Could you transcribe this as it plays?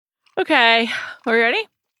Okay. Are we ready?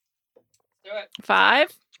 Do it.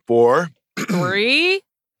 5, 4, 3.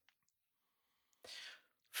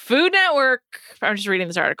 Food Network. I'm just reading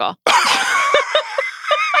this article.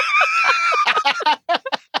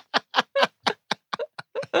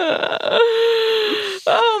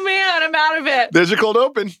 Oh, man. I'm out of it. There's your cold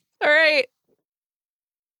open. All right.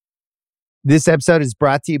 This episode is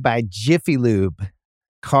brought to you by Jiffy Lube.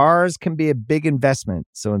 Cars can be a big investment,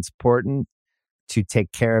 so it's important to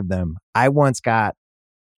take care of them. I once got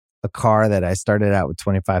a car that I started out with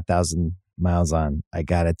 25,000 miles on. I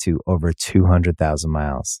got it to over 200,000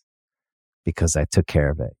 miles because I took care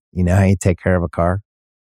of it. You know how you take care of a car?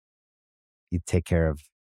 You take care of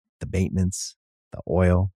the maintenance, the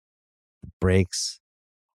oil, the brakes,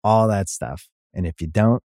 all that stuff. And if you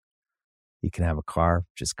don't, you can have a car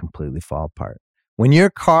just completely fall apart. When your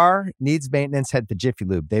car needs maintenance, head to Jiffy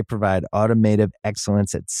Lube. They provide automotive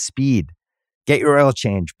excellence at speed. Get your oil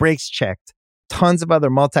change, brakes checked, tons of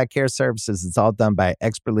other multi-care services. It's all done by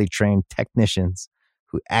expertly trained technicians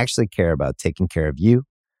who actually care about taking care of you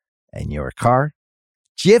and your car.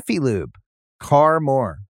 Jiffy Lube, car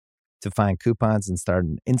more. To find coupons and start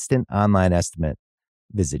an instant online estimate,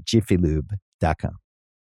 visit jiffylube.com.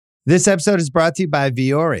 This episode is brought to you by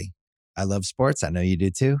Vuori. I love sports. I know you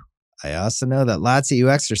do too. I also know that lots of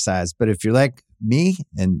you exercise, but if you're like me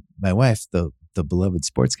and my wife, the beloved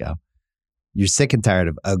sports gal, you're sick and tired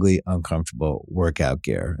of ugly, uncomfortable workout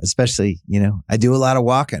gear. Especially, I do a lot of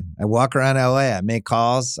walking. I walk around LA. I make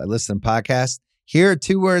calls. I listen to podcasts. Here are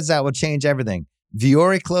 2 words that will change everything.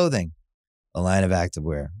 Vuori Clothing, a line of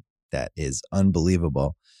activewear that is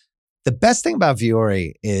unbelievable. The best thing about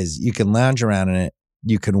Vuori is you can lounge around in it.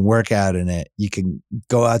 You can work out in it. You can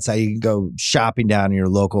go outside. You can go shopping down in your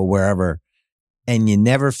local wherever. And you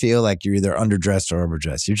never feel like you're either underdressed or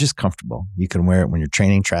overdressed. You're just comfortable. You can wear it when you're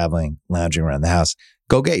training, traveling, lounging around the house.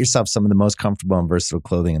 Go get yourself some of the most comfortable and versatile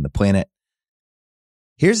clothing on the planet.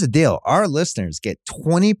 Here's the deal. Our listeners get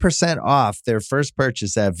 20% off their first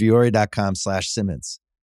purchase at vuori.com/Simmons.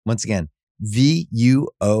 Once again,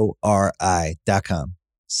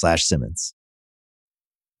 VUORI.com/Simmons.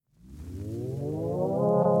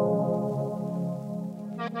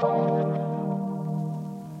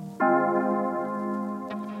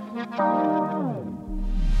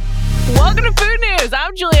 Welcome to Food News.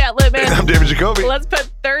 I'm Juliette Littman. I'm David Jacoby. Let's put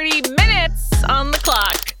 30 minutes on the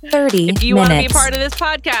clock. 30 If you want to be part of this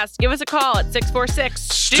podcast, give us a call at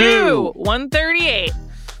 646-STEW-138.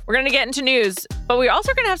 We're going to get into news, but we're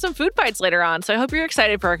also going to have some food fights later on. So I hope you're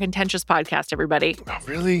excited for our contentious podcast, everybody. Oh,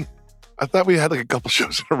 really? I thought we had like a couple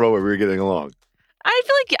shows in a row where we were getting along. I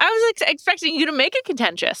feel like I was expecting you to make it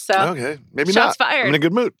contentious. So Okay, maybe shots not. fired. I'm in a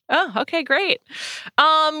good mood. Oh, okay, great.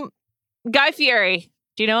 Guy Fieri.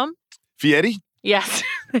 Do you know him? Fieri? Yes.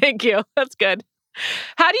 Thank you. That's good.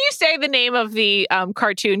 How do you say the name of the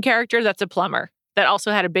cartoon character that's a plumber that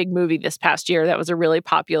also had a big movie this past year that was a really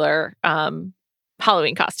popular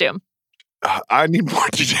Halloween costume? I need more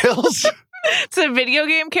details. It's a video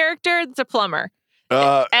game character. It's a plumber.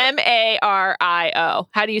 Mario. How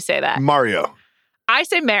do you say that? Mario. I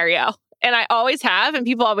say Mario, and I always have, and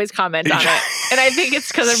people always comment on it. And I think it's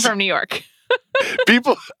because I'm from New York.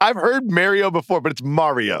 I've heard Mario before, but it's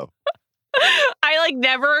Mario. I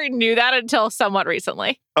never knew that until somewhat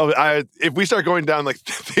recently. Oh, if we start going down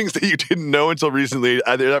things that you didn't know until recently,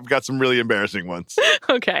 I've got some really embarrassing ones.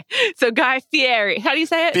 Okay. So Guy Fieri. How do you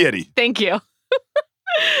say it? Fieri. Thank you.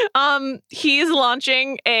 He's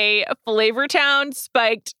launching a Flavortown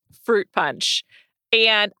spiked fruit punch.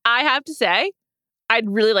 And I have to say, I'd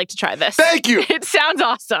really like to try this. Thank you. It sounds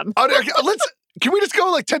awesome. Can we just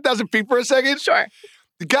go 10,000 feet for a second? Sure.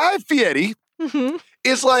 The Guy Fieri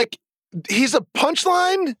is he's a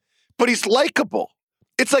punchline, but he's likable.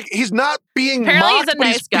 It's he's not being Apparently mocked, he's a but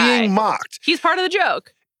nice he's guy. being mocked. He's part of the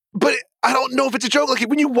joke. But I don't know if it's a joke.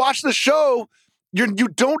 When you watch the show, you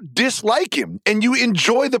don't dislike him and you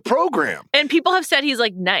enjoy the program. And people have said he's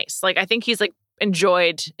nice. I think he's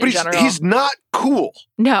enjoyed in general. But he's not cool.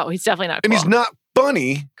 No, he's definitely not cool. And he's not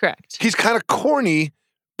funny. Correct. He's kind of corny,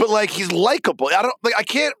 but he's likable. I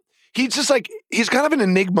can't. He's just he's kind of an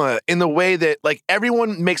enigma in the way that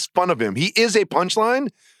everyone makes fun of him. He is a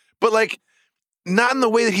punchline, but not in the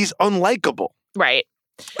way that he's unlikable. Right.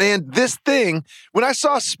 And this thing, when I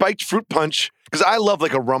saw spiked fruit punch, because I love a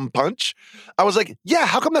rum punch, I was yeah,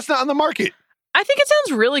 how come that's not on the market? I think it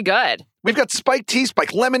sounds really good. We've got spiked tea,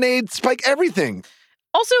 spiked lemonade, spiked everything.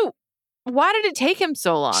 Also, why did it take him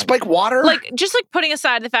so long? Spiked water? Just putting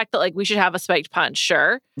aside the fact that we should have a spiked punch,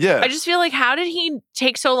 sure. Yeah. I just feel how did he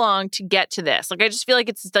take so long to get to this? Like, I just feel like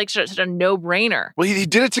it's like such a no-brainer. Well, he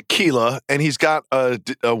did a tequila, and he's got a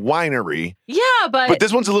winery. Yeah, But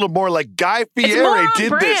this one's a little more like Guy it's more Fieri on did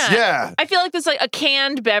brand. this. Yeah. I feel like this like a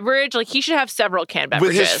canned beverage. Like, he should have several canned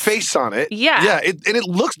beverages. With his face on it. Yeah. Yeah. And it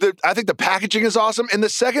looks, I think the packaging is awesome. And the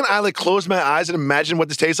second I like close my eyes and imagine what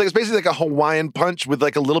this tastes like, it's basically like a Hawaiian punch with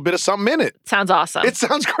like a little bit of something in it. Sounds awesome. It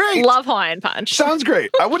sounds great. Love Hawaiian punch. Sounds great.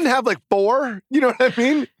 I wouldn't have like 4. You know what I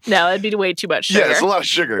mean? No, it'd be way too much sugar. Yeah, it's a lot of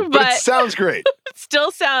sugar. But it sounds great. It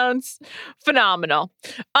still sounds phenomenal.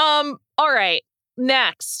 All right.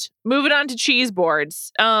 Next, moving on to cheese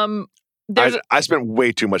boards. I spent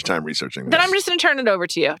way too much time researching this. Then I'm just going to turn it over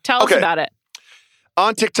to you. Tell us about it.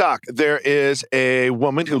 On TikTok, there is a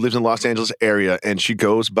woman who lives in the Los Angeles area, and she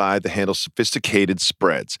goes by the handle Sophisticated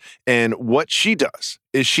Spreads. And what she does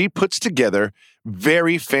is she puts together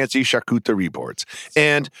very fancy charcuterie boards.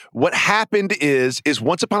 And what happened is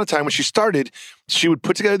once upon a time when she started, she would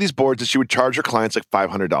put together these boards and she would charge her clients like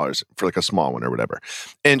 $500 for like a small one or whatever.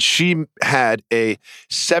 And she had a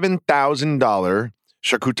 $7,000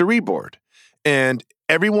 charcuterie board. And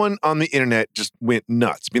everyone on the internet just went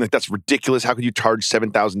nuts, being like, that's ridiculous. How could you charge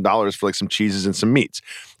 $7,000 for like some cheeses and some meats?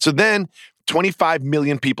 So then 25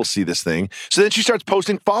 million people see this thing. So then she starts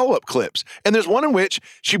posting follow-up clips. And there's one in which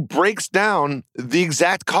she breaks down the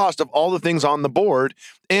exact cost of all the things on the board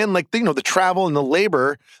and like, the travel and the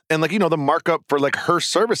labor and like, the markup for like her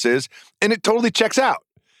services. And it totally checks out.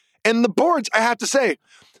 And the boards, I have to say,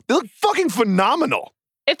 they look fucking phenomenal.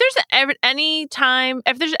 If there's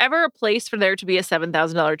ever a place for there to be a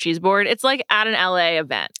 $7,000 cheese board, it's like at an LA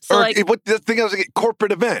event. So or the thing I was like, a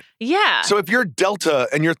corporate event. Yeah. So if you're Delta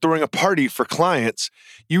and you're throwing a party for clients,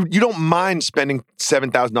 you don't mind spending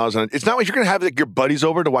 $7,000 on it. It's not like you're going to have like your buddies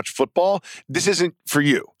over to watch football. This isn't for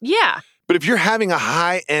you. Yeah. But if you're having a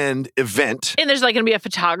high-end event. And there's like going to be a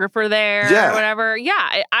photographer there or whatever.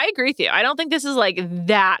 Yeah, I agree with you. I don't think this is like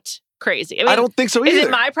that crazy. I mean, I don't think so either. Is it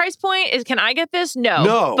my price point? Can I get this?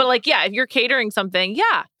 No. But like, yeah, if you're catering something,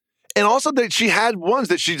 yeah. And also that she had ones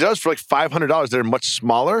that she does for like $500 that are much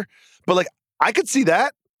smaller. But like, I could see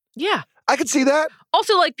that. Yeah. I could see that.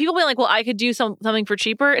 Also, like, people being like, well, I could do something for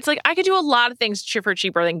cheaper. It's like, I could do a lot of things for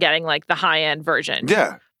cheaper than getting like the high-end version.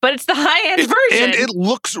 Yeah. But it's the high-end version. And it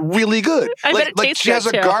looks really good. I bet it tastes she has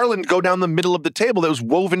good, a too. garland go down the middle of the table that was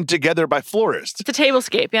woven together by florists. It's a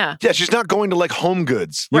tablescape, yeah. Yeah, she's not going to like Home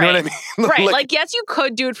Goods. You know what I mean? Right. Like, yes, you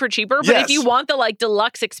could do it for cheaper, but if you want the like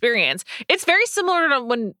deluxe experience, it's very similar to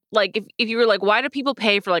when like if you were like, why do people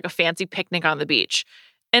pay for like a fancy picnic on the beach?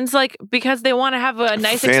 And it's like, because they want to have a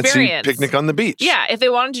nice experience. Fancy picnic on the beach. Yeah. If they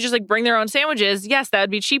wanted to just like bring their own sandwiches, yes, that would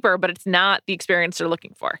be cheaper, but it's not the experience they're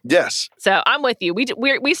looking for. Yes. So I'm with you.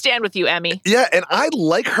 We stand with you, Emmy. Yeah. And I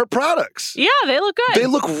like her products. Yeah, they look good. They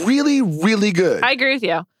look really, really good. I agree with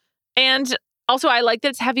you. And also, I like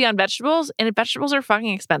that it's heavy on vegetables, and vegetables are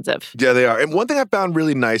fucking expensive. Yeah, they are. And one thing I found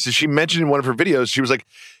really nice is she mentioned in one of her videos, she was like,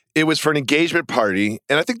 it was for an engagement party.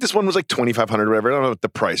 And I think this one was like $2,500 or whatever. I don't know what the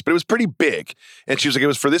price, but it was pretty big. And she was like, it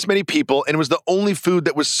was for this many people. And it was the only food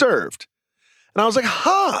that was served. And I was like,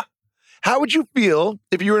 how would you feel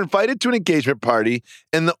if you were invited to an engagement party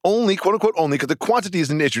and the only, quote unquote, only, because the quantity is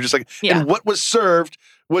an issue, just like, and what was served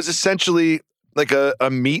was essentially like a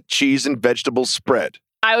meat, cheese, and vegetable spread.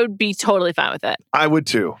 I would be totally fine with it. I would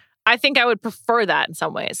too. I think I would prefer that in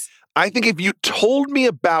some ways. I think if you told me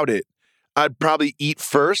about it, I'd probably eat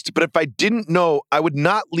first, but if I didn't know, I would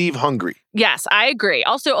not leave hungry. Yes, I agree.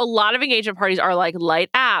 Also, a lot of engagement parties are like light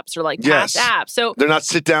apps or like task apps. So they're not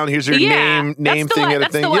sit down, here's your name thing and a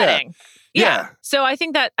thing. The wedding. Yeah. So I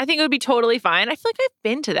think it would be totally fine. I feel like I've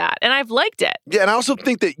been to that and I've liked it. Yeah, and I also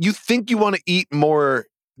think that you think you want to eat more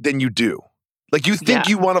than you do. Like you think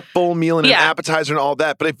you want a full meal and an appetizer and all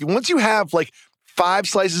that, but once you have like 5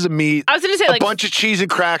 slices of meat, I was going to say a like bunch of cheese and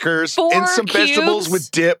crackers, 4 and some cubes vegetables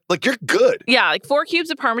with dip, like you're good. Yeah, like 4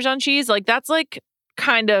 cubes of Parmesan cheese, like that's like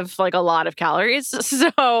kind of like a lot of calories.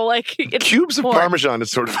 So like cubes of Parmesan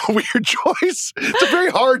is sort of a weird choice. It's a very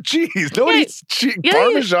hard cheese. Nobody eats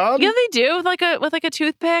Parmesan. Yeah, they do with like a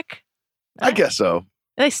toothpick. I guess so.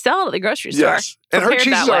 They sell it at the grocery store. Yes, and her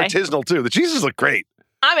cheeses are artisanal too. The cheeses look great.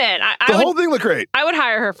 I'm in. The whole thing looked great. I would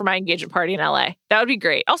hire her for my engagement party in LA. That would be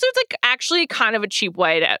great. Also, it's like actually kind of a cheap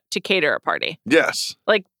way to cater a party. Yes.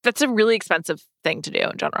 Like that's a really expensive thing to do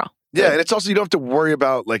in general. Yeah, and it's also, you don't have to worry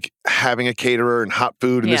about like having a caterer and hot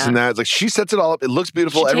food and this and that. It's like she sets it all up. It looks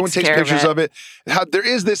beautiful. Everyone takes pictures of it. There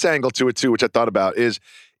is this angle to it too, which I thought about is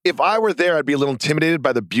if I were there, I'd be a little intimidated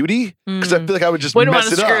by the beauty because I feel like I would just mess it up. Wouldn't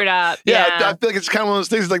want to screw it up. Yeah, I feel like it's kind of one of those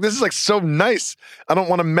things like, this is like so nice. I don't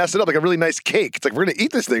want to mess it up. Like a really nice cake. It's like, we're going to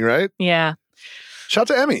eat this thing, right? Yeah. Shout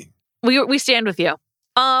out to Emmy. We stand with you.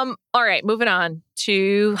 All right, moving on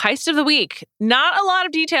to Heist of the Week. Not a lot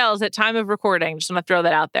of details at time of recording. Just want to throw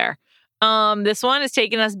that out there. This one is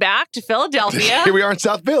taking us back to Philadelphia. Here we are in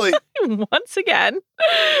South Philly. Once again.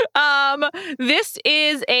 This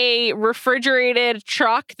is a refrigerated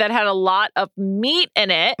truck that had a lot of meat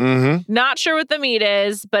in it. Mm-hmm. Not sure what the meat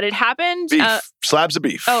is, but it happened. Beef. Slabs of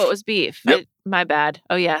beef. Oh, it was beef. Yep. My bad.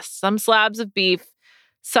 Oh, yes. Some slabs of beef.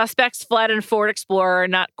 Suspects fled in Ford Explorer,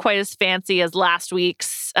 not quite as fancy as last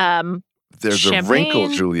week's. There's champagne. a wrinkle,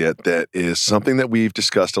 Juliet, that is something that we've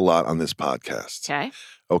discussed a lot on this podcast.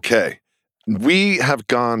 Okay. We have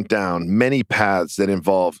gone down many paths that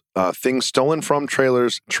involve things stolen from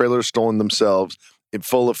trailers stolen themselves,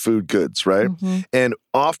 full of food goods, right? Mm-hmm. And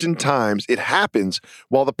oftentimes it happens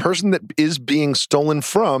while the person that is being stolen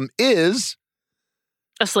from is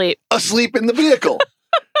Asleep in the vehicle.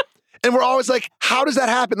 And we're always like, how does that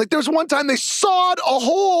happen? Like, there was one time they sawed a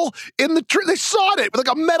hole in the tree. They sawed it with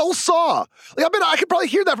like a metal saw. Like, I could probably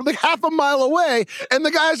hear that from like half a mile away. And the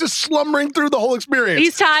guy's just slumbering through the whole experience.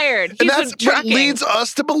 He's tired. And that's what leads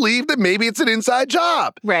us to believe that maybe it's an inside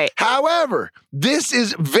job. Right. However, this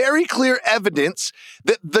is very clear evidence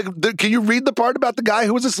that can you read the part about the guy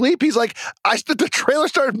who was asleep? He's like, the trailer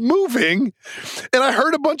started moving and I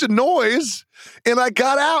heard a bunch of noise and I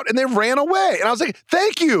got out and they ran away. And I was like,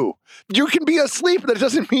 thank you. You can be asleep, but that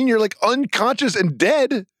doesn't mean you're like unconscious and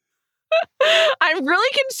dead. I'm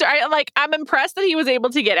really concerned. I'm impressed that he was able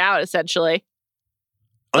to get out, essentially.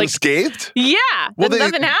 Unscathed? Yeah.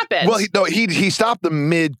 Nothing happened. Well, he stopped them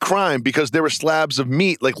mid-crime because there were slabs of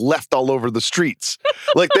meat like left all over the streets.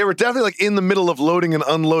 Like they were definitely like in the middle of loading and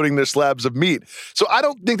unloading their slabs of meat. So I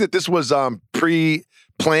don't think that this was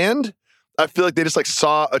pre-planned. I feel like they just like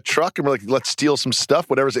saw a truck and were like, let's steal some stuff,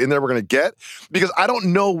 whatever's in there we're going to get. Because I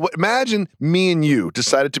don't know imagine me and you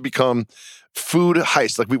decided to become food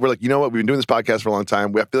heist. Like we were like, you know what? We've been doing this podcast for a long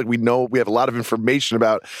time. I feel like we have a lot of information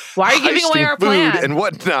about why are you giving away our food plan and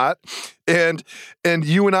whatnot. And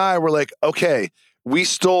you and I were like, okay, we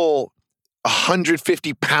stole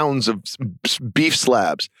 150 pounds of beef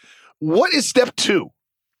slabs. What is step 2?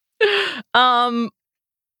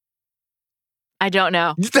 I don't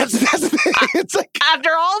know. That's the thing. It's like after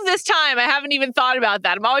all of this time, I haven't even thought about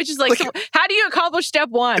that. I'm always just like, so how do you accomplish step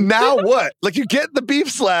 1? Now what? Like you get the beef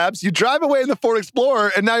slabs, you drive away in the Ford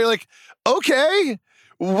Explorer, and now you're like, okay,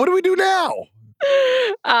 what do we do now?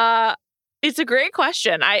 It's a great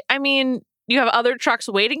question. I mean, you have other trucks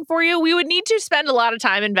waiting for you. We would need to spend a lot of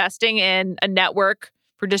time investing in a network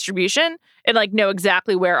for distribution and like know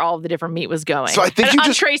exactly where all of the different meat was going. So I think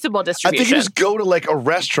untraceable distribution. I think you just go to like a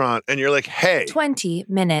restaurant and you're like, hey, 20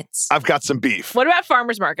 minutes. I've got some beef. What about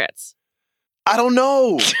farmers markets? I don't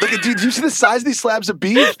know. Like, do you see the size of these slabs of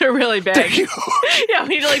beef? They're really big. Yeah, we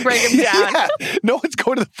need to like break them down. Yeah. No one's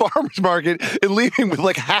going to the farmer's market and leaving with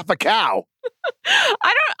like half a cow.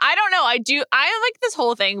 I don't know. I like this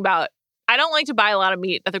whole thing about I don't like to buy a lot of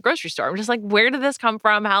meat at the grocery store. I'm just like, where did this come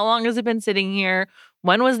from? How long has it been sitting here?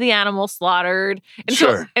 When was the animal slaughtered? And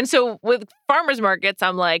sure. So with farmers markets,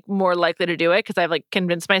 I'm like more likely to do it because I've like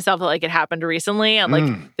convinced myself that like it happened recently and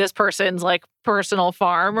like this person's like personal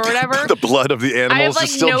farm or whatever. The blood of the animals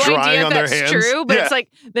is still drying on their hands. That's true, but it's like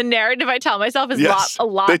the narrative I tell myself is a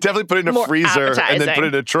lot. They definitely put it in a freezer and then put it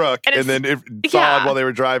in a truck and then it thawed while they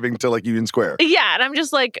were driving to like Union Square. Yeah, and I'm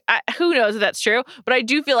just like, who knows if that's true? But I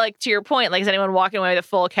do feel like, to your point, like is anyone walking away with a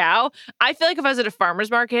full cow? I feel like if I was at a farmer's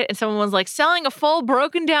market and someone was like selling a full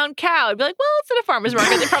broken down cow, I'd be like, well, it's at a farmer's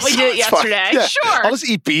market. They probably did it yesterday. Yeah. Sure. I'll just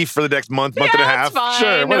eat beef for the next month and a half. Fine.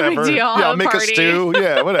 Sure, whatever. No big deal. I'll make party. a stew.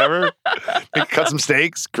 Yeah, whatever. Cut some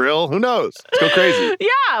steaks, grill. Who knows? Let's go crazy.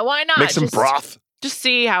 Yeah, why not? Make some broth. Just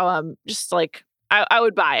see how just like I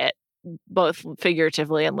would buy it both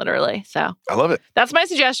figuratively and literally. So I love it. That's my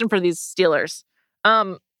suggestion for these stealers.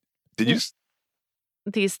 Did you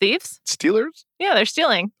these thieves? Stealers? Yeah, they're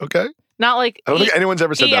stealing. Okay. Not like I don't think anyone's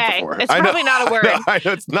ever said that before. It's probably not a word. I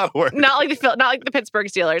know it's not a word. Not like the Pittsburgh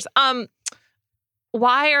Steelers.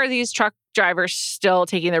 Why are these truck drivers still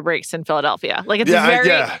taking their breaks in Philadelphia? Like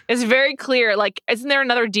it's very clear. Like, isn't there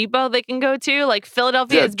another depot they can go to? Like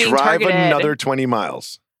Philadelphia is being targeted. Drive another 20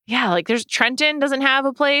 miles. Yeah, like there's Trenton doesn't have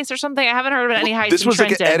a place or something. I haven't heard of any heist. This was in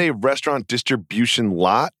Trenton. like at a restaurant distribution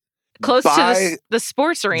lot. Close to the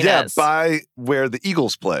sports arenas. Yeah, by where the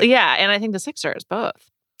Eagles play. Yeah, and I think the Sixers, both.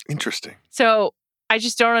 Interesting. So I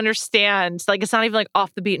just don't understand. Like, it's not even like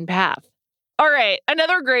off the beaten path. All right,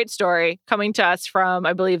 another great story coming to us from,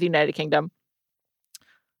 I believe, the United Kingdom.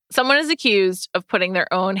 Someone is accused of putting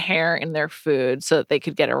their own hair in their food so that they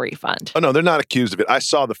could get a refund. Oh, no, they're not accused of it. I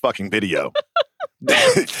saw the fucking video.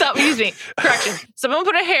 Excuse me. Correction. Someone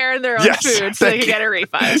put a hair in their own Yes, food so they thank could you. get a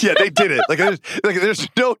refund. Yeah, they did it. There's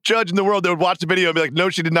no judge in the world that would watch the video and be like, no,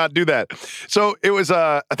 she did not do that. So it was,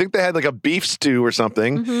 I think they had like a beef stew or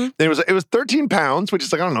something. Mhm. It was 13 pounds, which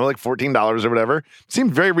is like, I don't know, like $14 or whatever.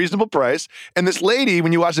 Seemed very reasonable price. And this lady,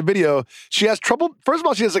 when you watch the video, she has trouble. First of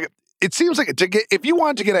all, she has like, it seems like if you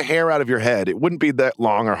wanted to get a hair out of your head, it wouldn't be that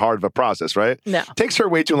long or hard of a process, right? No. Takes her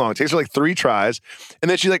way too long. It takes her like 3 tries. And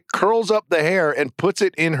then she like curls up the hair and puts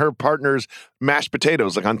it in her partner's mashed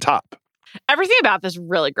potatoes, like on top. Everything about this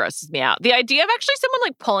really grosses me out. The idea of actually someone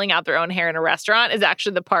like pulling out their own hair in a restaurant is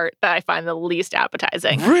actually the part that I find the least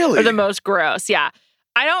appetizing. Really? Or the most gross. Yeah.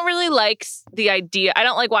 I don't really like the idea. I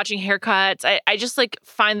don't like watching haircuts. I just like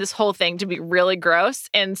find this whole thing to be really gross.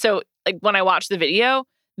 And so like when I watched the video,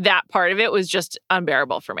 that part of it was just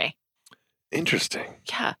unbearable for me. Interesting.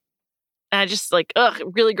 Yeah. And I just like, it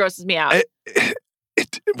really grosses me out.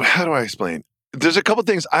 How do I explain? There's a couple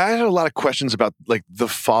things. I had a lot of questions about like the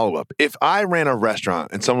follow-up. If I ran a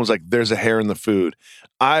restaurant and someone was like, there's a hair in the food,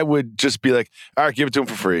 I would just be like, all right, give it to him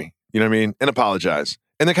for free. You know what I mean? And apologize.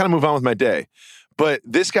 And then kind of move on with my day. But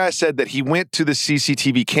this guy said that he went to the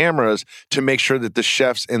CCTV cameras to make sure that the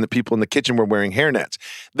chefs and the people in the kitchen were wearing hairnets.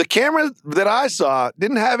 The camera that I saw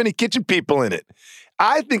didn't have any kitchen people in it.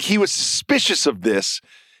 I think he was suspicious of this,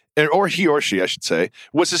 or he or she, I should say,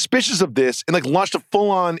 was suspicious of this and like launched a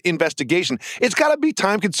full-on investigation. It's got to be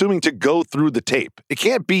time-consuming to go through the tape. It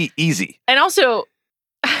can't be easy. And also,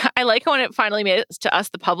 I like when it finally made it to us,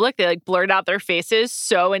 the public. They like blurred out their faces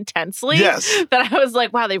so intensely Yes. that I was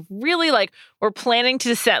like, wow, they really like were planning to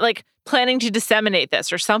disseminate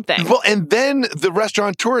this or something. Well, and then the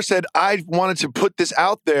restaurateur said, I wanted to put this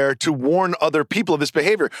out there to warn other people of this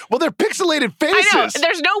behavior. Well, they're pixelated faces. I know.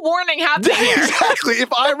 There's no warning happening here. Exactly.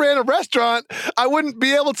 If I ran a restaurant, I wouldn't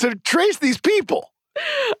be able to trace these people.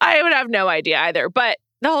 I would have no idea either. But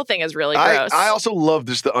the whole thing is really gross. I also love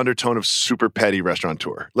this, the undertone of super petty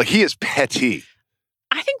restaurateur. Like, he is petty.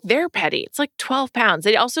 I think they're petty. It's like 12 pounds.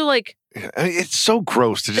 They also like, I mean, it's so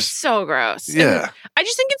gross to it's just, so gross. yeah. And I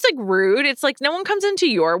just think it's like rude. It's like no one comes into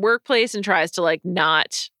your workplace and tries to like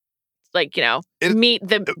not like, meet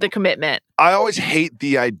the commitment. I always hate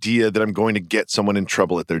the idea that I'm going to get someone in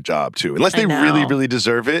trouble at their job too, unless they really, really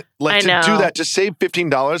deserve it. Like to do that, to save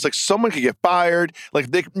 $15, like someone could get fired,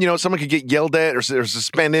 like they, someone could get yelled at or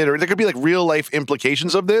suspended, or there could be like real life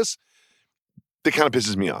implications of this. That kind of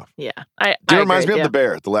pisses me off. Yeah, it reminds me of The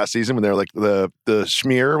Bear, the last season when they were like the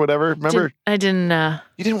schmear or whatever. Remember? I didn't.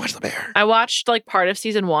 You didn't watch The Bear? I watched like part of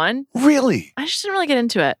season 1. Really? I just didn't really get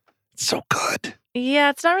into it. It's so good. Yeah,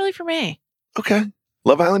 it's not really for me. Okay.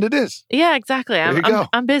 Love Island it is. Yeah, exactly.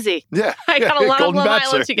 I'm busy. Yeah. I got a lot of Golden Love Bachelor.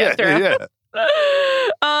 Island to get through. Yeah.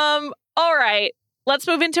 All right. Let's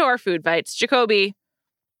move into our food fights. Jacoby,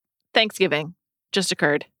 Thanksgiving just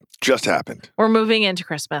occurred. Just happened. We're moving into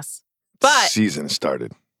Christmas. But season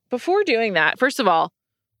started. Before doing that, first of all,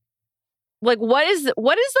 like what is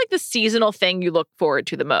like the seasonal thing you look forward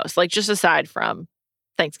to the most? Like just aside from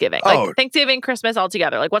Thanksgiving. Like Thanksgiving, Christmas all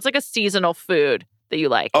together. Like what's like a seasonal food that you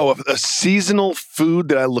like? Oh, a seasonal food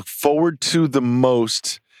that I look forward to the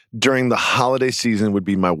most during the holiday season would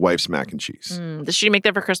be my wife's mac and cheese. Does she make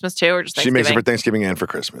that for Christmas too, or just Thanksgiving? She makes it for Thanksgiving and for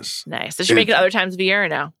Christmas. Nice. Does she make it other times of the year or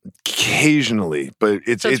no? Occasionally, but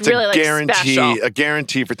it's really a guarantee. A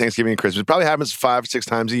guarantee for Thanksgiving and Christmas. It probably happens 5-6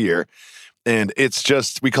 times a year. And it's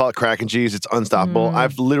just, we call it crack and cheese. It's unstoppable.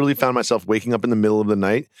 I've literally found myself waking up in the middle of the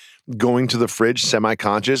night, going to the fridge,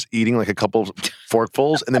 semi-conscious, eating like a couple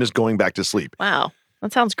forkfuls, and then just going back to sleep. Wow.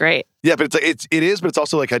 That sounds great. Yeah, but it is, but it's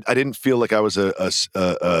also like I didn't feel like I was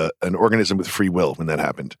an organism with free will when that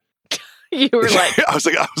happened. You were like I was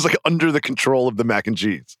like under the control of the mac and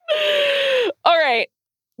cheese. All right.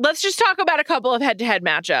 Let's just talk about a couple of head-to-head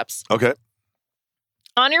matchups. Okay.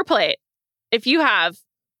 On your plate, if you have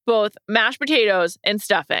both mashed potatoes and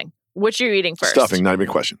stuffing, which are you eating first? Stuffing, not even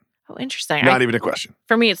a question. Oh, interesting. Not even a question.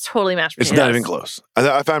 For me, it's totally mashed potatoes. It's not even close.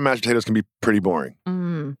 I find mashed potatoes can be pretty boring.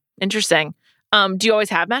 Interesting. Do you always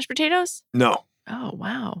have mashed potatoes? No. Oh,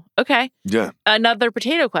 wow. Okay. Yeah. Another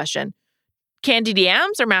potato question. Candied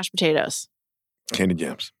yams or mashed potatoes? Candied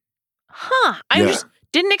yams. Huh. I just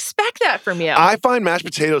didn't expect that from you. I find mashed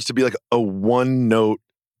potatoes to be like a one-note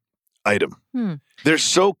item. They're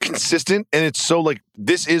so consistent, and it's so like,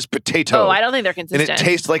 this is potato. Oh, I don't think they're consistent. And it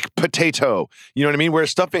tastes like potato. You know what I mean? Where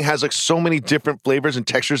stuffing has like so many different flavors and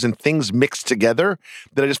textures and things mixed together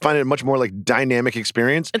that I just find it a much more like dynamic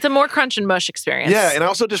experience. It's a more crunch and mush experience. Yeah, and I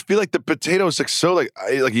also just feel like the potato is like so like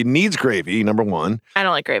it needs gravy, number one. I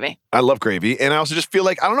don't like gravy. I love gravy. And I also just feel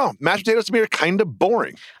like, I don't know, mashed potatoes to me are kind of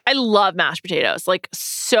boring. I love mashed potatoes, like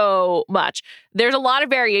so much. There's a lot of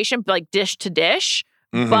variation, like dish to dish,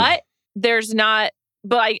 but there's not,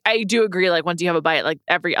 but I do agree, like once you have a bite, like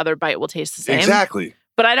every other bite will taste the same. Exactly.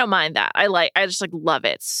 But I don't mind that. I just like love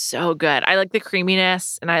it. It's so good. I like the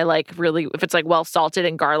creaminess, and I like really, if it's like well salted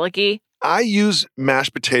and garlicky. I use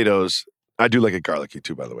mashed potatoes. I do like it garlicky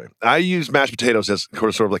too, by the way. I use mashed potatoes as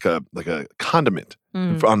sort of like a condiment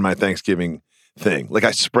on my Thanksgiving thing. Like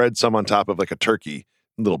I spread some on top of like a turkey,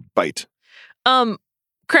 little bite.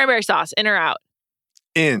 Cranberry sauce, in or out?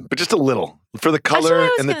 In, but just a little for the color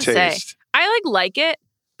and the taste. Say. I like it,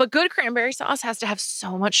 but good cranberry sauce has to have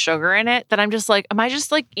so much sugar in it that I'm just like, am I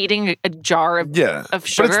just like eating a jar of sugar? But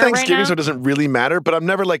it's Thanksgiving, right now? so it doesn't really matter. But I'm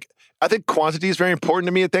never like, I think quantity is very important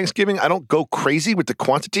to me at Thanksgiving. I don't go crazy with the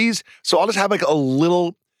quantities, so I'll just have like a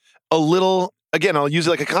little. Again, I'll use it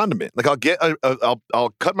like a condiment. Like I'll get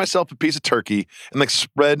I'll cut myself a piece of turkey and like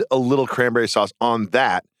spread a little cranberry sauce on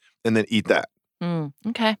that, and then eat that.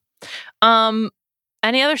 Okay.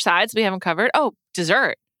 Any other sides we haven't covered? Oh,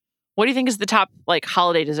 dessert. What do you think is the top like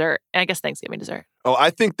holiday dessert? I guess Thanksgiving dessert. Oh, I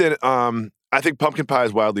think that I think pumpkin pie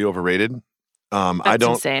is wildly overrated. That's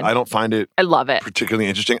insane. I don't find it. I love it. Particularly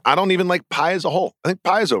interesting. I don't even like pie as a whole. I think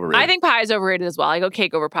pie is overrated. I think pie is overrated as well. I go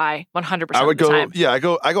cake over pie 100%. I would of the go. time. Yeah, I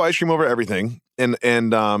go ice cream over everything, and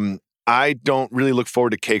I don't really look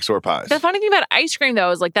forward to cakes or pies. The funny thing about ice cream though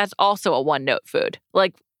is like that's also a one note food.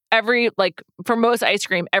 Like for most ice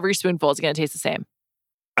cream, every spoonful is going to taste the same.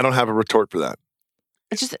 I don't have a retort for that.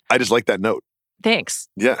 I just like that note. Thanks.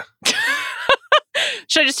 Yeah.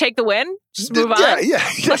 Should I just take the win? Just move on? Yeah.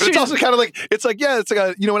 But it's also kind of like, it's like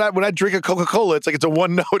a, when I drink a Coca-Cola, it's like, it's a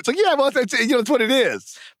one note. It's like, yeah, well, it's what it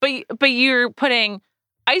is. But you're putting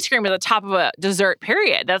ice cream at the top of a dessert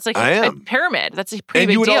period. That's like a pyramid. That's a pretty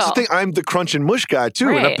big deal. And you would also think I'm the crunch and mush guy too.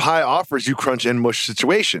 Right. And a pie offers you crunch and mush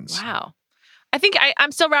situations. Wow. I think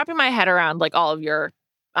I'm still wrapping my head around like all of your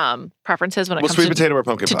preferences when it comes sweet potato or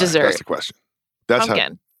pumpkin to pie? dessert. That's the question. That's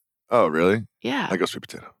pumpkin. Oh, really? Yeah. I go sweet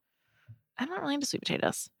potato. I'm not really into sweet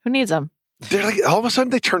potatoes. Who needs them? They're like, all of a sudden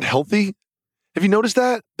they turn healthy. Have you noticed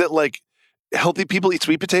that? That like healthy people eat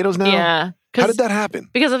sweet potatoes now? Yeah. How did that happen?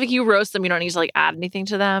 Because if you roast them, you don't need to like add anything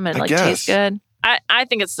to them and taste good. I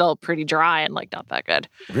think it's still pretty dry and like not that good.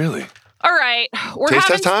 Really? All right. Taste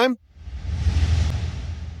test time?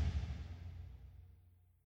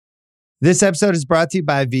 This episode is brought to you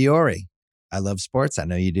by Viore. I love sports. I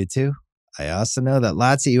know you do too. I also know that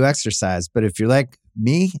lots of you exercise, but if you're like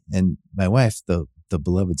me and my wife, the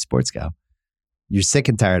beloved sports gal, you're sick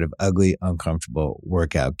and tired of ugly, uncomfortable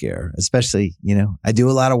workout gear. Especially, I do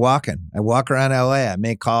a lot of walking. I walk around LA. I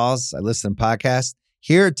make calls. I listen to podcasts.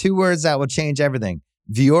 Here are 2 words that will change everything.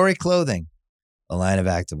 Viore Clothing, a line of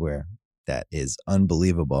activewear that is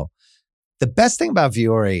unbelievable. The best thing about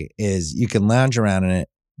Viore is you can lounge around in it.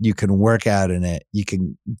 You can work out in it. You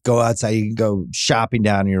can go outside. You can go shopping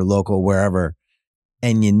down in your local wherever.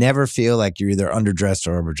 And you never feel like you're either underdressed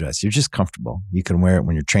or overdressed. You're just comfortable. You can wear it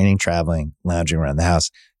when you're training, traveling, lounging around the house.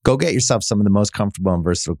 Go get yourself some of the most comfortable and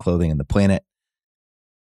versatile clothing on the planet.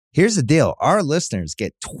 Here's the deal. Our listeners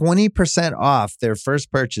get 20% off their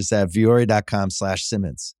first purchase at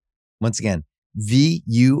Viore.com/Simmons. Once again,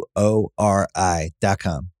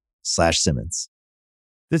 VUORI.com/Simmons.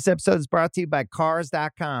 This episode is brought to you by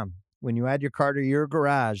Cars.com. When you add your car to your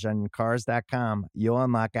garage on Cars.com, you'll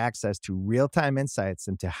unlock access to real-time insights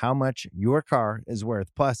into how much your car is worth.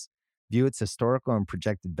 Plus, view its historical and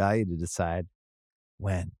projected value to decide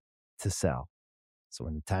when to sell. So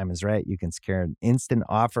when the time is right, you can secure an instant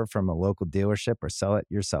offer from a local dealership or sell it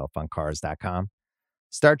yourself on Cars.com.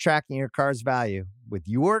 Start tracking your car's value with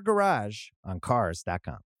your garage on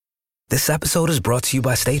Cars.com. This episode is brought to you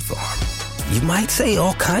by State Farm. You might say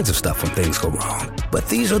all kinds of stuff when things go wrong, but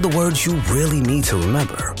these are the words you really need to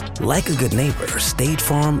remember. Like a good neighbor, State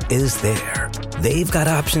Farm is there. They've got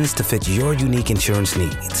options to fit your unique insurance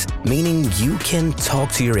needs, meaning you can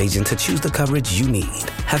talk to your agent to choose the coverage you need,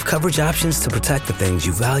 have coverage options to protect the things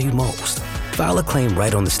you value most, file a claim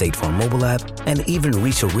right on the State Farm mobile app, and even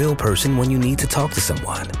reach a real person when you need to talk to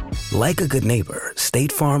someone. Like a good neighbor,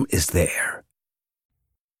 State Farm is there.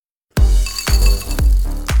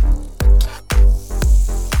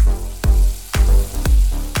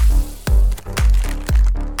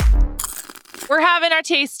 We're having in our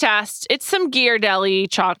taste test. It's some Ghirardelli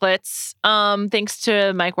chocolates. Thanks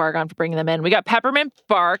to Mike Wargon for bringing them in. We got peppermint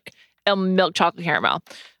bark and milk chocolate caramel.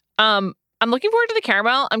 I'm looking forward to the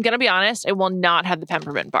caramel. I'm gonna be honest. I will not have the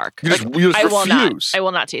peppermint bark. You just refuse. I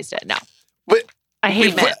will not taste it. No. But I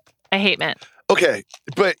hate mint. I hate mint. Okay,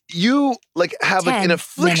 but you have an 10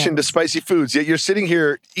 affliction to spicy foods. Yet you're sitting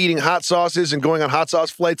here eating hot sauces and going on hot sauce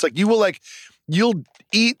flights. Like you'll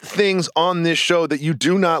eat things on this show that you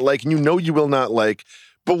do not like, and you will not like.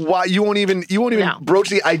 But why you won't even broach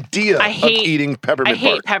the idea of eating peppermint bark?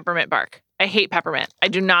 I hate peppermint bark. I hate peppermint. I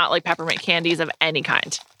do not like peppermint candies of any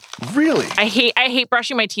kind. Really? I hate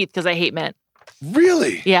brushing my teeth because I hate mint.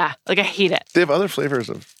 Really? Yeah, I hate it. They have other flavors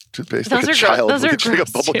of toothpaste. Those like are a child. Those are like gross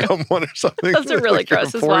a bubblegum one or something. Those are really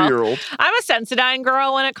gross as well. 4-year-old. I'm a Sensodyne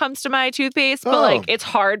girl when it comes to my toothpaste, but it's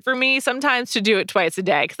hard for me sometimes to do it twice a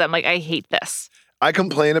day because I'm like, I hate this. I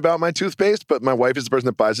complain about my toothpaste, but my wife is the person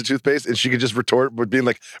that buys the toothpaste, and she could just retort with being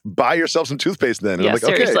like, buy yourself some toothpaste then. And I'm like,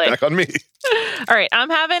 seriously. Okay, back on me. All right, I'm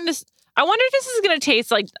having this. I wonder if this is going to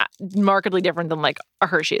taste markedly different than a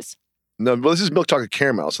Hershey's. No, well, this is milk chocolate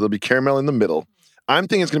caramel, so there'll be caramel in the middle. I'm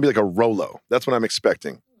thinking it's going to be like a Rolo. That's what I'm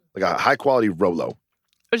expecting. Like a high-quality Rolo.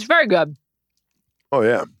 It's very good. Oh,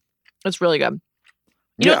 yeah. It's really good.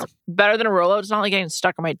 You know what's better than a Rolo? It's not getting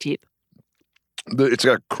stuck in my teeth. It's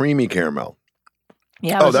got creamy caramel.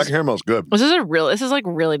 Yeah. That caramel's good. This is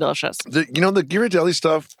really delicious. The Ghirardelli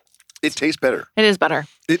stuff, it tastes better. It is better.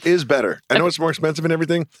 It is better. I know it's more expensive and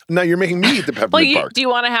everything. Now you're making me eat the peppermint bark. Do you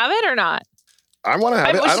want to have it or not? I want to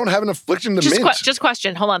have it. I don't have an affliction to mint. Just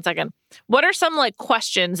question. Hold on a second. What are some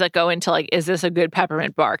questions that go into is this a good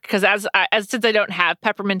peppermint bark? Because since I don't have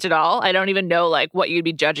peppermint at all, I don't even know what you'd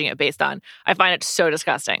be judging it based on. I find it so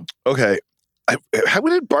disgusting. Okay, how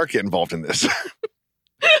did bark get involved in this?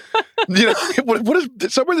 What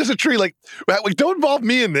is somewhere there's a tree don't involve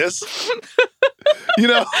me in this. Leave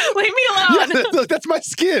me alone. Yeah, look, that's my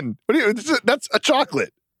skin. That's a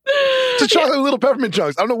chocolate. It's a chocolate with little peppermint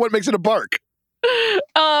chunks. I don't know what makes it a bark.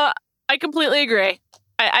 I completely agree.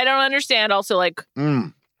 I don't understand. Also, Okay.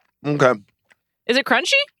 Is it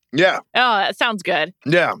crunchy? Yeah. Oh, that sounds good.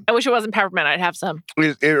 Yeah. I wish it wasn't peppermint. I'd have some.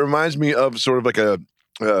 It reminds me of sort of like a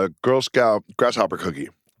Girl Scout grasshopper cookie.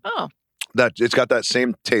 Oh. It's got that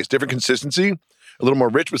same taste, different consistency, a little more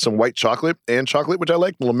rich with some white chocolate and chocolate, which I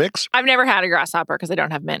like, a little mix. I've never had a grasshopper because I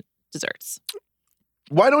don't have mint desserts.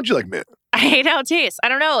 Why don't you like mint? I hate how it tastes. I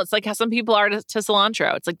don't know. It's like how some people are to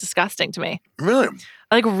cilantro. It's disgusting to me. Really?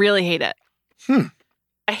 I really hate it.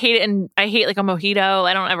 I hate it, and I hate a mojito.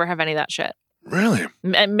 I don't ever have any of that shit. Really?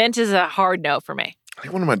 Mint is a hard no for me. I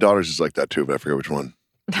think one of my daughters is like that too, but I forget which one.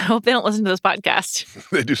 I hope they don't listen to this podcast.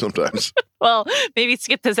 They do sometimes. Well, maybe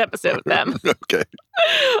skip this episode with them. Okay.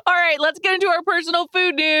 All right, let's get into our personal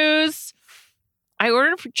food news. I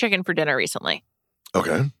ordered chicken for dinner recently.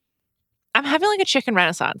 Okay. I'm having a chicken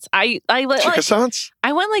renaissance. I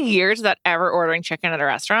went years without ever ordering chicken at a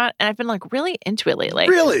restaurant, and I've been really into it lately.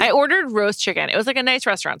 Really? I ordered roast chicken. It was a nice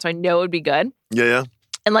restaurant, so I know it would be good. Yeah.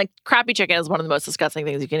 And crappy chicken is one of the most disgusting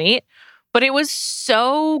things you can eat. But it was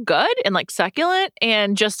so good and succulent,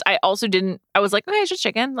 and I was okay, it's just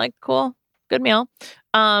chicken. Cool, good meal.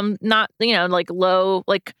 Not low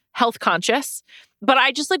health conscious. But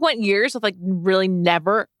I just went years with really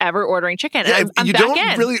never ever ordering chicken. Yeah, and I'm you back don't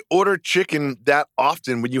in. really order chicken that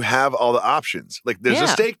often when you have all the options. There's a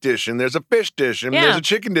steak dish and there's a fish dish and there's a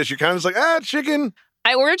chicken dish. You're kind of just chicken.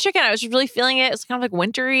 I ordered chicken. I was just really feeling it. It was kind of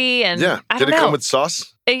wintry and did it come with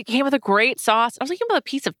sauce? It came with a great sauce. I was looking with a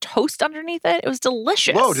piece of toast underneath it. It was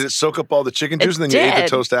delicious. Whoa, did it soak up all the chicken juice and then you ate the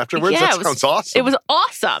toast afterwards? Yeah, that sounds awesome. It was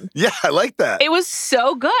awesome. Yeah, I like that. It was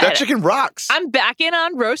so good. That chicken rocks. I'm back in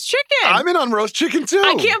on roast chicken. I'm in on roast chicken too.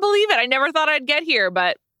 I can't believe it. I never thought I'd get here,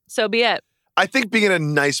 but so be it. I think being in a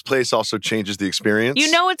nice place also changes the experience.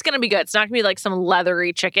 You know it's going to be good. It's not going to be some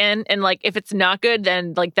leathery chicken. And if it's not good,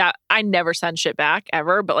 then that, I never send shit back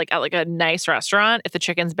ever. But at a nice restaurant, if the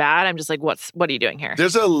chicken's bad, I'm just what are you doing here?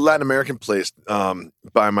 There's a Latin American place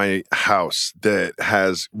by my house that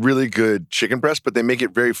has really good chicken breast, but they make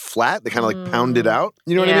it very flat. They kind of pound it out.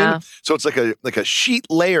 You know what I mean? So it's like a sheet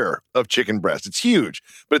layer of chicken breast. It's huge,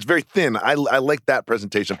 but it's very thin. I like that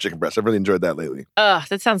presentation of chicken breast. I've really enjoyed that lately.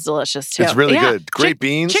 That sounds delicious too. It's really good. Great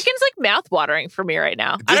beans. Chicken's mouth-watering for me right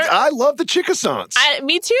now. I love the chickasance.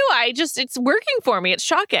 Me too. It's working for me. It's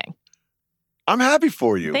shocking. I'm happy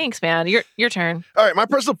for you. Thanks, man. Your turn. All right, my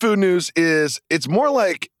personal food news is it's more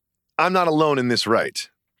like I'm not alone in this, right?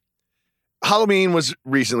 Halloween was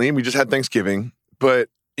recently. We just had Thanksgiving, but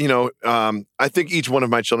I think each one of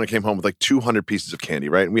my children came home with 200 pieces of candy,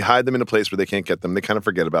 right? And we hide them in a place where they can't get them. They kind of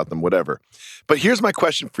forget about them, whatever. But here's my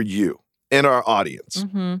question for you and our audience.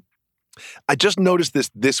 Mm-hmm. I just noticed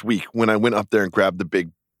this week when I went up there and grabbed the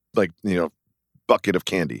big, bucket of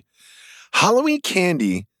candy. Halloween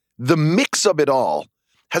candy, the mix of it all,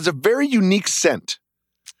 has a very unique scent.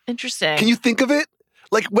 Interesting. Can you think of it?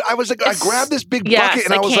 Like, I was like, I grabbed this big bucket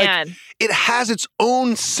and I was like, it has its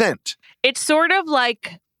own scent. It's sort of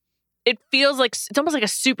like, it feels like, it's almost like a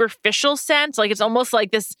superficial scent. Like, it's almost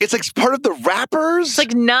like this. It's like part of the wrappers. It's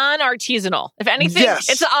like non-artisanal. If anything,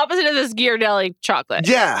 it's the opposite of this Ghirardelli chocolate.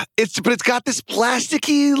 Yeah. But it's got this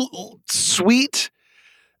plasticky, sweet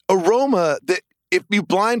aroma that if you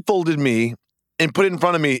blindfolded me and put it in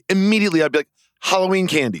front of me, immediately I'd be like, Halloween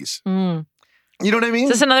candies. Mm. You know what I mean? Is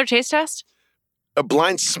this another taste test? A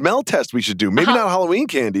blind smell test we should do. Maybe not Halloween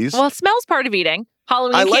candies. Well, smell's part of eating.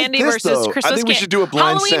 Halloween candy versus Christmas candy. I think we should do a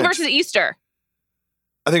blind Halloween scent. versus Easter.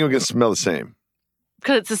 I think we're going to smell the same.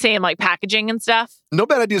 Because it's the same, like, packaging and stuff. No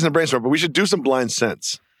bad ideas in the brainstorm, but we should do some blind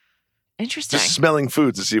scents. Interesting. Just smelling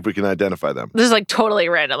foods to see if we can identify them. This is, like, totally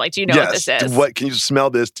random. Like, do you know what this is? Can you smell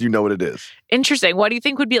this? Do you know what it is? Interesting. What do you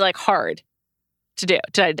think would be, like, hard to do,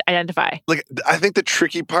 to identify? Like, I think the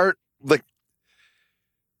tricky part, like,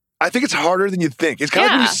 I think it's harder than you think. It's kind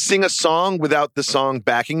of like when you sing a song without the song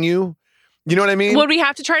backing you. You know what I mean? Would we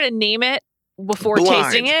have to try to name it before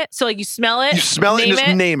tasting it? So, like, you smell it, and just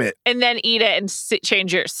name it. And then eat it and see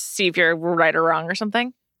if you're right or wrong or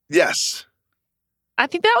something? Yes. I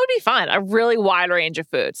think that would be fun. A really wide range of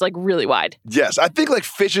foods, like really wide. Yes. I think, like,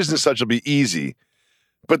 fishes and such will be easy.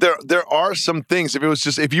 But there are some things,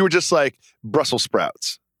 if you were just like Brussels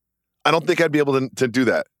sprouts, I don't think I'd be able to do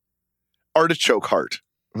that. Artichoke heart.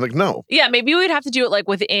 I'm like, no. Yeah, maybe we'd have to do it like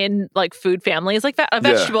within like food families, like a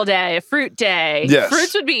vegetable day, a fruit day. Yes.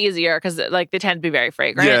 Fruits would be easier because like they tend to be very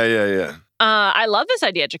fragrant. Yeah. I love this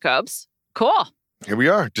idea, Jacobs. Cool. Here we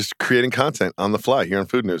are, just creating content on the fly here on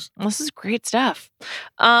Food News. This is great stuff.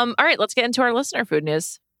 All right, let's get into our listener food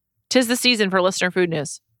news. 'Tis the season for listener food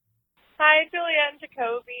news. Hi, Julia and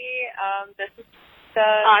Jacoby. This is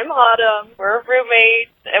I'm Autumn. We're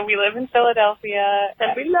roommates, and we live in Philadelphia.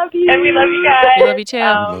 And we love you. And we love you guys. We love you too.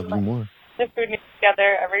 Love you more. The Food News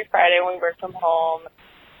together every Friday when we work from home.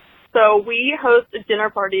 So we host a dinner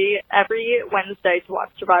party every Wednesday to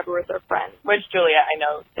watch Survivor with our friends. Which, Julia, I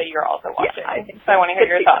know that you're also watching. Yeah, I think so. I want to hear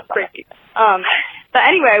your thoughts on it. But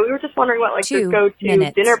anyway, we were just wondering what like the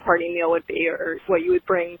go-to dinner party meal would be, or what you would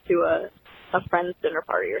bring to a friend's dinner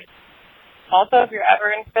party. Or also, if you're ever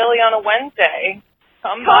in Philly on a Wednesday,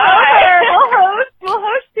 come by. We'll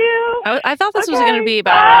host you. I thought this was going to be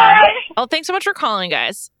about. Well, thanks so much for calling,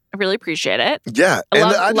 guys. I really appreciate it. Yeah. And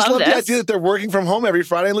I just love the idea that they're working from home every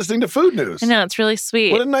Friday and listening to Food News. I know, it's really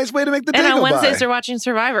sweet. What a nice way to make the day go by. And on Wednesdays, they're watching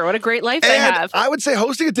Survivor. What a great life they have. I would say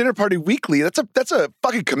hosting a dinner party weekly, that's a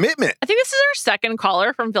fucking commitment. I think this is our second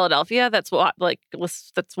caller from Philadelphia that's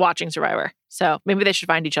watching Survivor. So maybe they should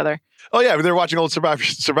find each other. Oh, yeah. They're watching old Survivor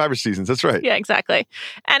seasons. That's right. Yeah, exactly.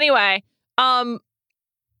 Anyway,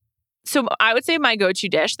 so I would say my go-to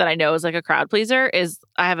dish that I know is like a crowd pleaser is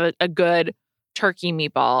I have a good turkey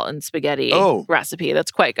meatball and spaghetti recipe that's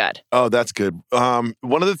quite good. Oh, that's good. One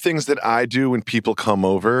of the things that I do when people come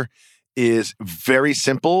over is very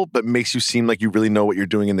simple, but makes you seem like you really know what you're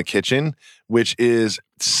doing in the kitchen, which is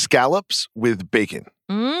scallops with bacon.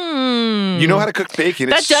 You know how to cook bacon.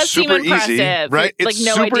 That it's does super seem impressive. Easy, right? Like it's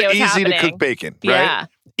no super idea what's easy happening. to cook bacon, right? Yeah.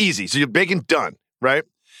 Easy. So your bacon done, right?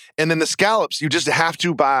 And then the scallops, you just have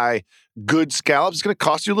to buy good scallops. It's going to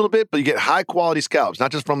cost you a little bit, but you get high quality scallops,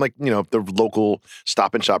 not just from like, the local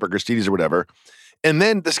Stop and Shop or Gristedes or whatever. And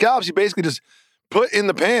then the scallops, you basically just put in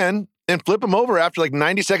the pan and flip them over after like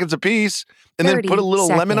 90 seconds a piece, and then put a little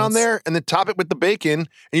lemon on there and then top it with the bacon. And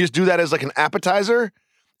you just do that as like an appetizer.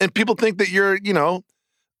 And people think that you're,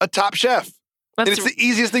 a top chef. And it's the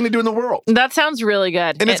easiest thing to do in the world. That sounds really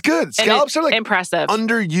good. And it's good. Scallops are like impressive.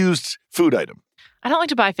 Underused food item. I don't like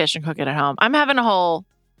to buy fish and cook it at home. I'm having a whole,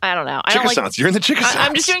 I don't know. Chickasaws. You're in the chickasaws.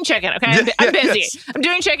 I'm just doing chicken, okay? I'm busy. Yes. I'm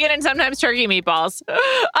doing chicken and sometimes turkey meatballs.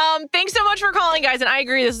 Thanks so much for calling, guys. And I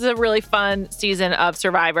agree, this is a really fun season of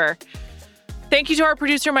Survivor. Thank you to our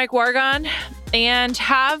producer, Mike Wargon. And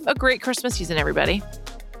have a great Christmas season, everybody.